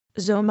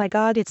Oh my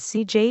god, it's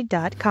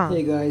CJ.com.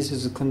 Hey guys,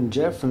 this is Clinton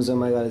Jeff from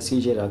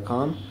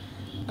CJ.com.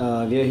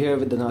 We are here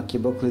with the Nokia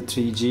Booklet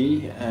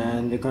 3G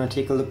and we're going to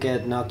take a look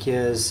at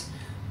Nokia's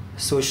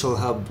Social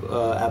Hub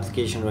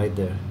application right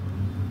there.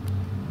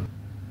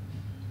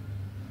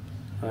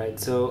 Alright,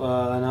 so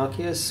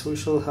Nokia's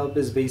Social Hub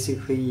is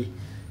basically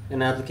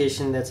an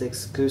application that's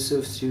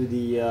exclusive to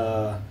the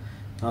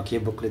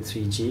Nokia Booklet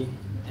 3G.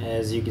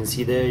 As you can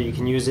see there, you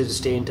can use it to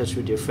stay in touch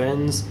with your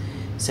friends,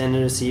 send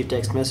and receive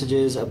text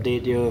messages,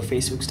 update your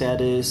Facebook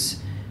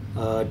status,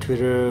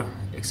 Twitter,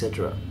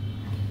 etc.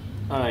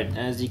 Alright,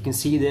 as you can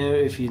see there,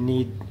 if you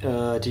need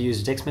to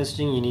use text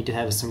messaging, you need to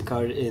have a SIM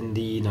card in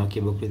the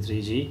Nokia Booklet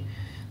 3G.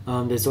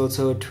 There's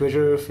also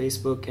Twitter,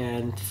 Facebook,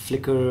 and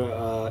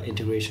Flickr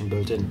integration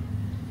built in.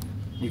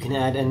 You can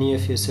add any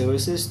of your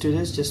services to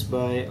this just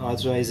by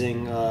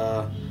authorizing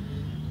the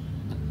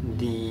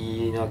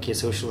Nokia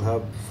Social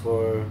Hub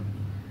for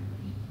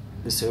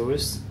the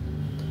service.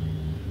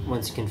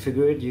 Once you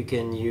configure it, you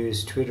can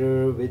use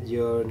Twitter with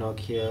your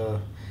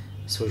Nokia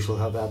Social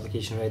Hub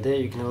application right there.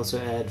 You can also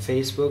add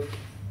Facebook.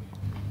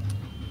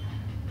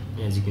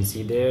 As you can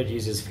see there, it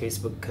uses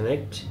Facebook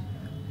Connect.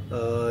 You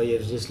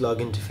have to just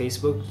log into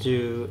Facebook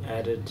to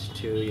add it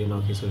to your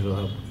Nokia Social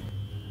Hub.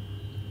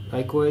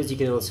 Likewise, you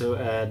can also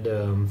add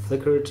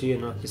Flickr to your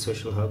Nokia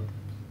Social Hub.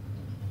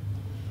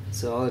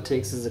 So all it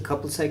takes is a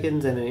couple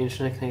seconds and an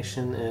internet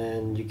connection,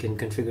 and you can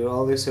configure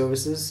all your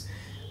services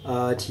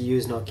to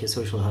use Nokia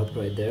Social Hub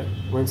right there.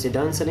 Once you're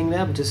done setting it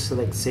up, just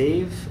select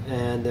Save,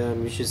 and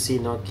you should see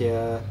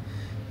Nokia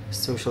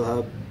Social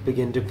Hub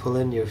begin to pull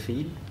in your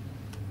feed.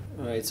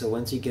 Alright, so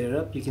once you get it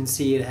up, you can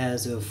see it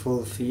has a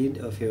full feed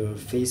of your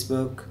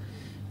Facebook,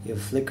 your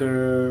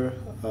Flickr,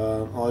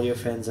 all your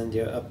friends and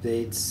your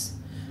updates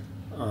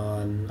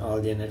on all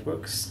their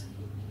networks.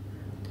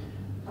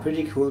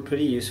 Pretty cool,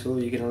 pretty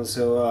useful. You can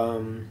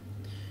also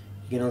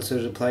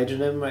reply to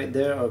them right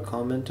there, or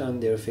comment on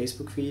their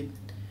Facebook feed,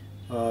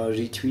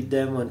 retweet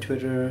them on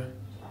Twitter,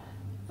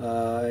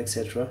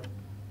 etc.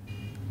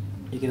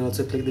 You can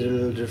also click the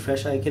little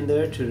refresh icon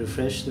there to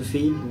refresh the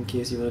feed in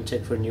case you want to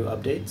check for new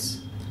updates.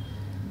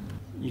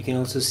 You can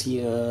also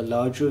see a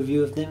larger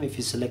view of them if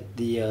you select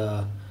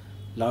the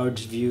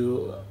large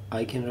view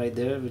icon right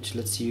there, which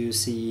lets you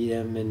see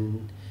them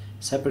in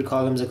separate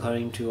columns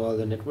according to all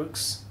the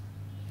networks.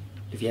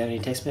 If you have any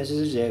text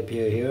messages, they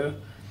appear here.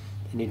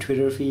 Any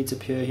Twitter feeds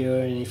appear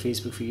here, and any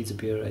Facebook feeds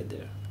appear right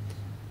there.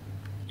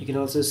 You can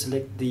also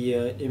select the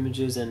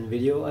images and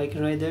video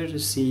icon right there to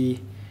see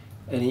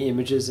any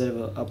images that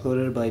were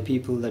uploaded by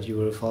people that you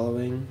were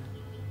following.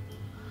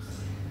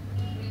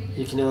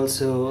 You can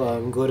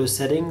also go to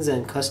settings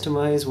and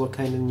customize what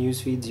kind of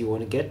news feeds you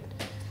want to get.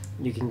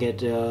 You can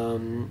get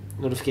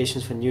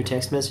notifications for new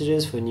text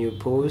messages, for new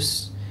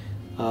posts,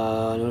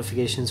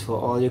 notifications for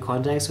all your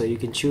contacts, so you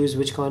can choose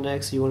which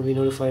contacts you want to be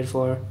notified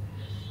for.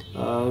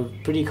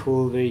 Pretty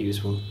cool, very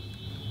useful.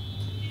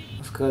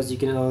 Of course, you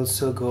can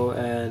also go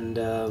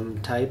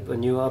and type a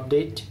new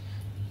update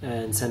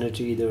and send it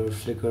to either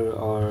Flickr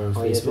or Facebook.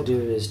 All you have to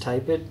do is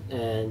type it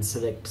and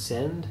select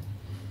send,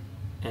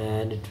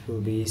 and it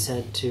will be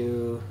sent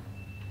to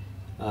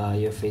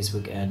your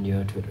Facebook and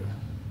your Twitter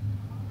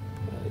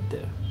right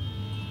there.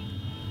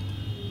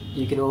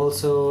 You can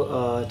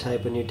also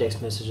type a new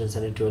text message and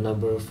send it to a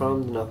number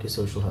from the Nokia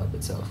Social Hub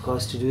itself. Of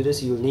course, to do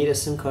this, you'll need a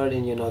SIM card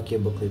in your Nokia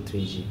Booklet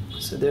 3G.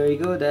 So there you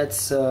go,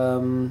 that's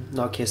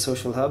Nokia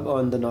Social Hub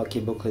on the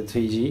Nokia Booklet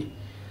 3G.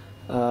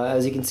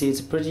 As you can see, it's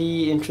a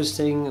pretty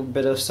interesting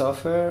bit of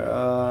software.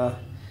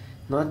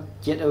 Not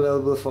yet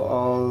available for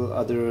all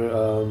other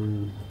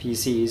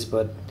PCs,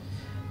 but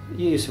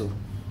useful.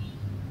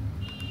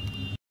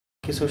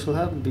 Nokia Social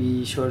Hub,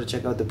 be sure to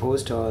check out the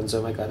post on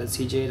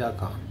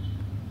CJ.com.